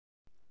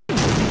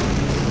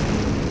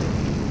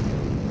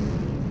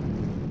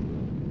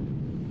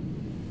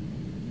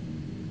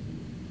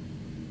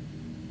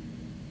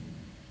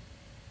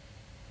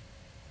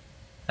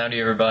Howdy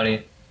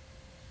everybody.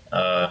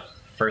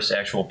 First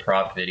actual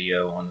prop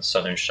video on the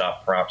Southern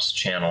Shop Props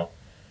channel,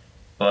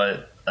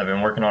 but I've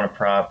been working on a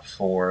prop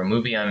for a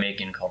movie I'm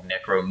making called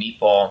Necro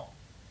Meatball,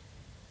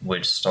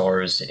 which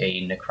stars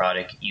a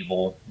necrotic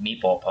evil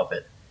meatball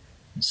puppet.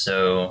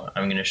 So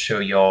I'm going to show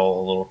y'all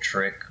a little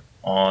trick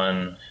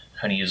on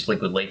how to use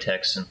liquid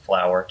latex and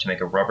flour to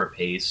make a rubber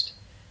paste,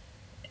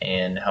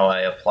 and how I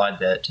applied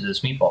that to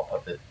this meatball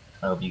puppet.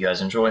 I hope you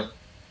guys enjoy.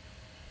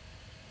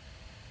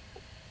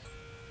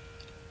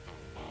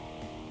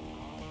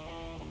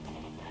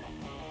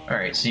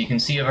 Alright, so you can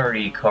see I've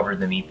already covered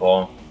the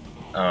meatball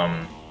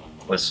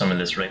with some of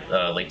this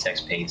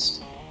latex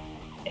paste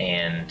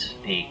and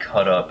a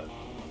cut up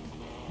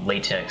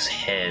latex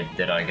head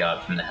that I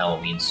got from the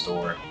Halloween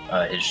store.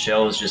 His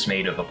shell is just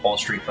made of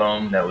upholstery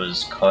foam that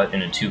was cut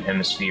into two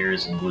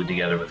hemispheres and glued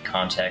together with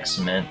contact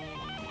cement,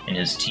 and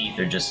his teeth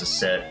are just a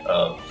set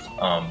of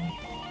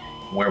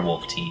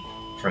werewolf teeth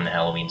from the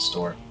Halloween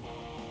store.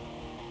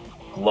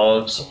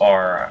 Gloves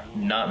are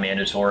not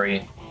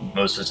mandatory.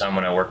 Most of the time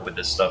when I work with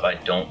this stuff, I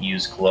don't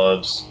use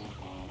gloves.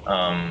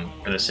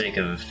 For the sake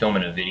of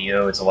filming a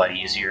video, it's a lot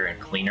easier and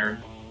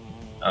cleaner.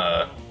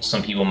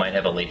 Some people might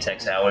have a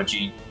latex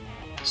allergy,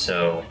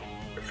 so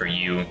for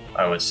you,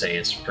 I would say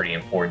it's pretty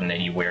important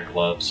that you wear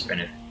gloves.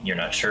 And if you're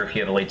not sure if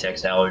you have a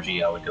latex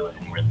allergy, I would go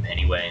ahead and wear them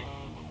anyway.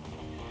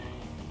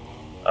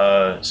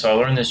 So I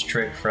learned this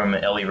trick from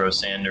Ellie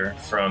Rosander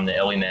from the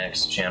Ellie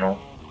Max channel.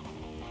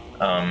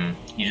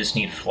 You just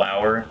need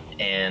flour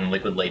and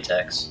liquid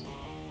latex,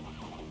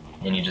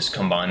 and you just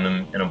combine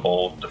them in a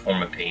bowl to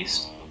form a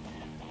paste.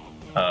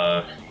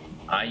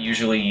 I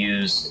usually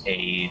use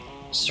a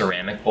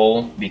ceramic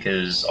bowl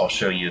because I'll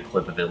show you a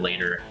clip of it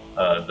later.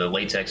 The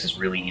latex is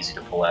really easy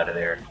to pull out of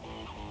there.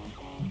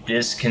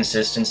 This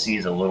consistency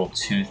is a little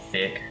too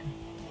thick,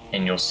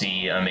 and you'll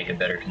see I make a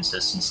better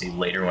consistency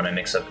later when I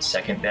mix up the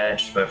second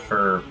batch, but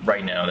for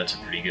right now that's a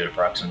pretty good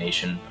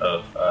approximation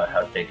of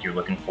how thick you're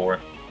looking for.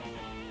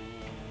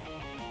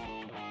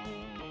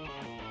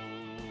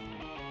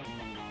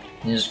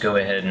 You just go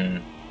ahead and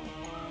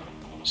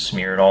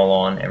smear it all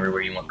on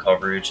everywhere you want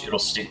coverage. It'll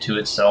stick to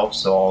itself,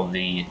 so all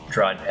the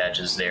dried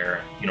patches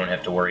there, you don't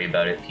have to worry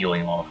about it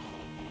peeling off.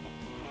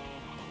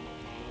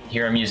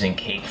 Here I'm using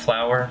cake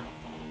flour.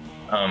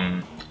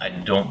 I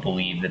don't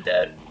believe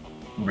that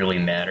really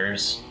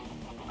matters.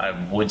 I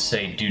would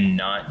say do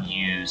not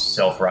use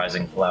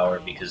self-rising flour,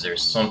 because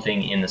there's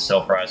something in the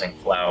self-rising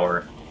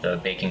flour, the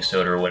baking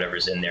soda or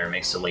whatever's in there,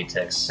 makes the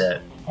latex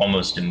set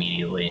almost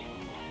immediately,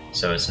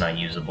 so it's not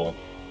usable.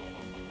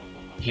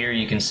 Here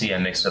you can see I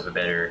mixed up a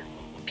better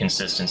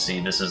consistency.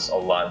 This is a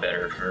lot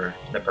better for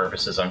the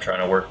purposes I'm trying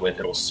to work with.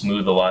 It'll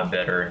smooth a lot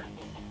better.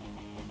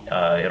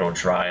 It'll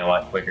dry a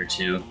lot quicker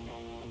too.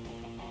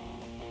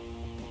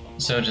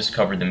 So just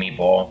covered the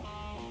meatball.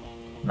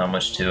 Not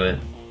much to it.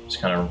 Just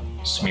kind of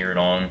smear it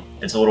on.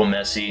 It's a little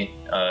messy.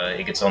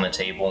 It gets on the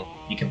table.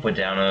 You can put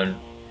down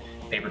on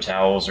paper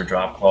towels or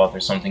drop cloth or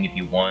something if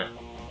you want,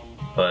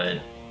 but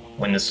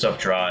when this stuff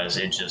dries,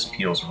 it just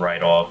peels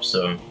right off,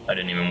 so I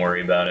didn't even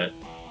worry about it.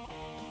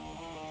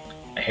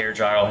 A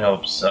hairdryer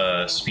helps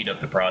speed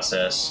up the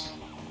process.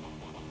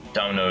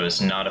 Domino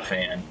is not a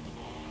fan,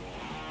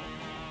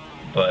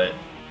 but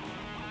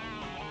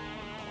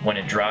when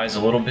it dries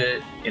a little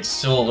bit, it's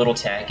still a little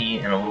tacky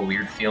and a little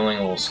weird feeling,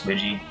 a little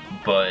squidgy,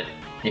 but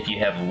if you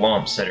have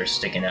lumps that are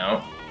sticking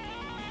out,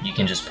 you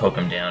can just poke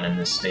them down in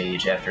this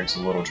stage after it's a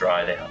little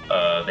dry.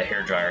 The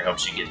hairdryer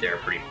helps you get there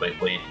pretty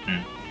quickly.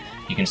 And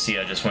you can see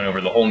I just went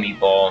over the whole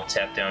meatball,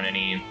 tapped down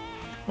any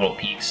little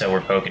peaks that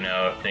were poking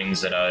out, things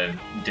that I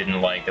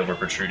didn't like that were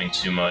protruding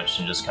too much,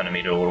 and just kind of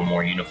made it a little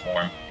more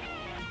uniform.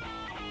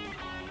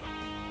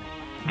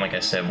 And like I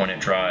said, when it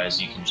dries,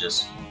 you can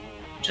just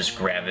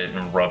grab it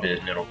and rub it,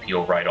 and it'll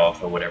peel right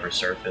off of whatever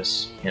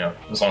surface, you know,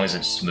 as long as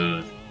it's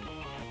smooth.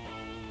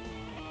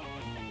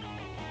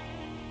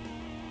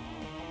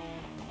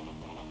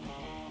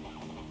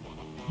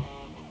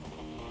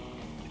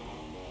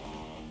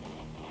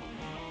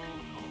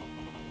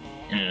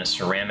 And in a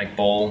ceramic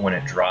bowl, when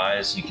it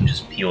dries, you can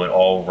just peel it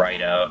all right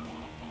out.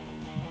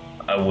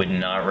 I would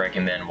not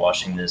recommend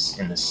washing this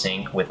in the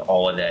sink with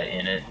all of that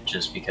in it,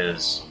 just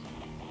because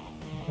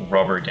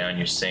rubber down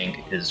your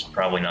sink is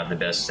probably not the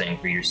best thing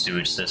for your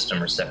sewage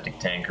system or septic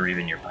tank or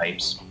even your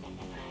pipes.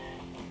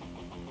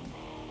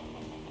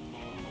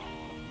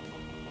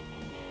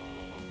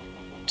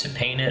 To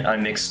paint it, I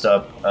mixed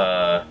up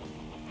a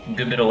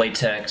good bit of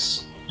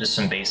latex, just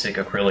some basic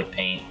acrylic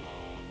paint,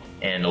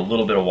 and a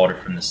little bit of water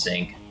from the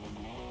sink.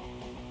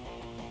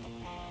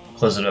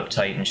 Close it up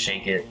tight and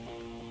shake it.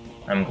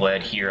 I'm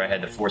glad here I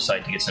had the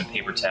foresight to get some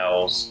paper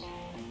towels,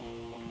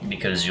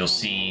 because you'll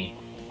see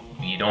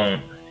if you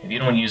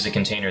don't use a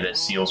container that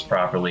seals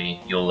properly,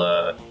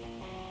 you'll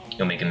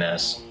make a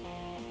mess.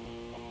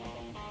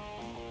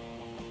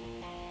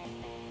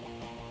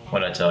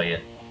 What'd I tell you?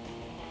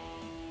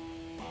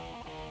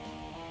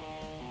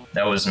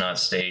 That was not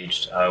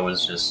staged. I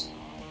was just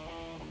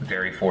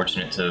very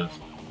fortunate to have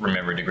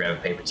remembered to grab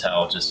a paper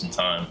towel just in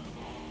time.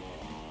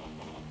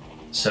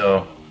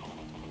 So,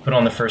 put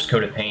on the first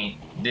coat of paint,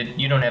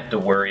 You don't have to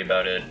worry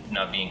about it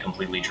not being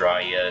completely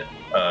dry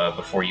yet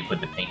before you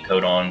put the paint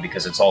coat on,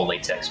 because it's all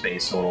latex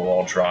based, so it'll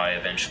all dry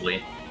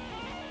eventually.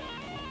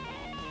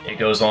 It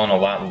goes on a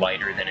lot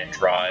lighter than it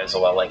dries, a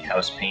lot like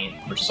house paint,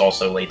 which is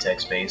also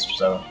latex based,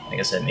 so I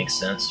guess that makes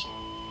sense.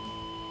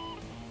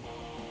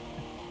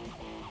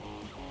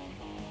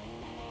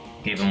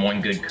 Gave him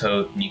one good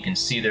coat, and you can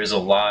see there's a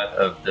lot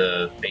of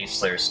the base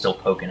layer still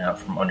poking out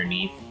from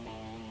underneath.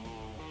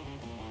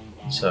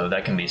 So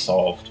that can be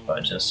solved by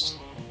just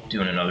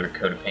doing another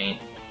coat of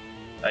paint.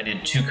 I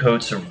did 2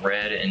 coats of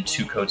red and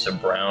 2 coats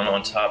of brown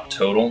on top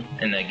total,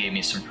 and that gave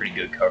me some pretty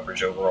good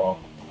coverage overall.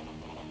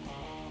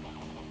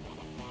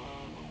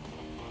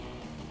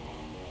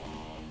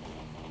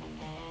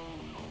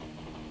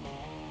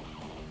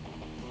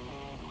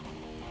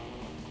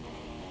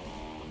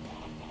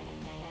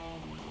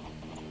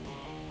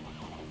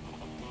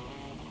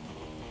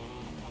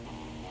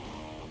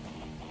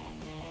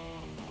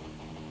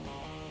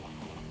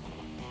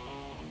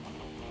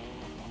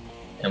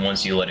 And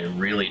once you let it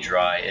really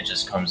dry, it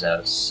just comes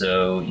out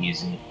so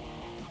easy.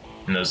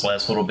 And those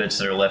last little bits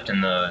that are left in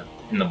the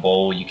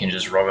bowl, you can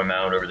just rub them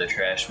out over the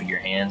trash with your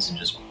hands and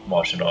just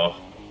wash it off.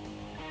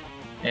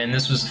 And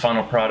this was the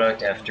final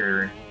product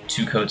after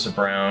 2 coats of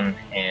brown,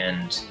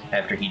 and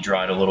after he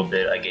dried a little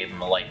bit, I gave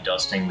him a light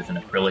dusting with an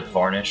acrylic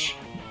varnish.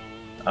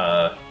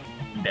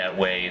 That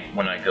way,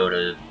 when I go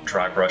to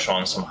dry brush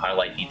on some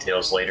highlight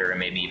details later, and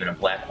maybe even a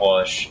black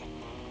wash,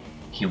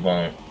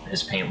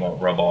 his paint won't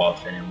rub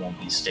off and it won't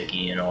be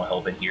sticky, and it'll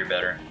help adhere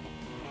better.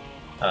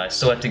 I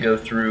still have to go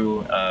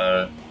through,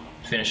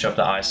 finish up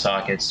the eye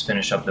sockets,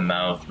 finish up the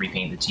mouth,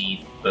 repaint the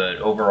teeth, but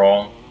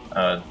overall,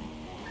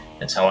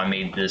 that's how I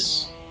made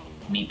this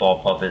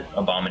meatball puppet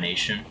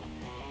abomination.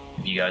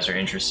 If you guys are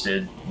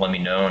interested, let me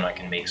know and I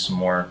can make some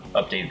more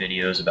update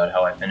videos about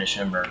how I finish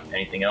him or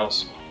anything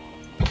else.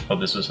 Hope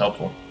this was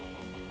helpful.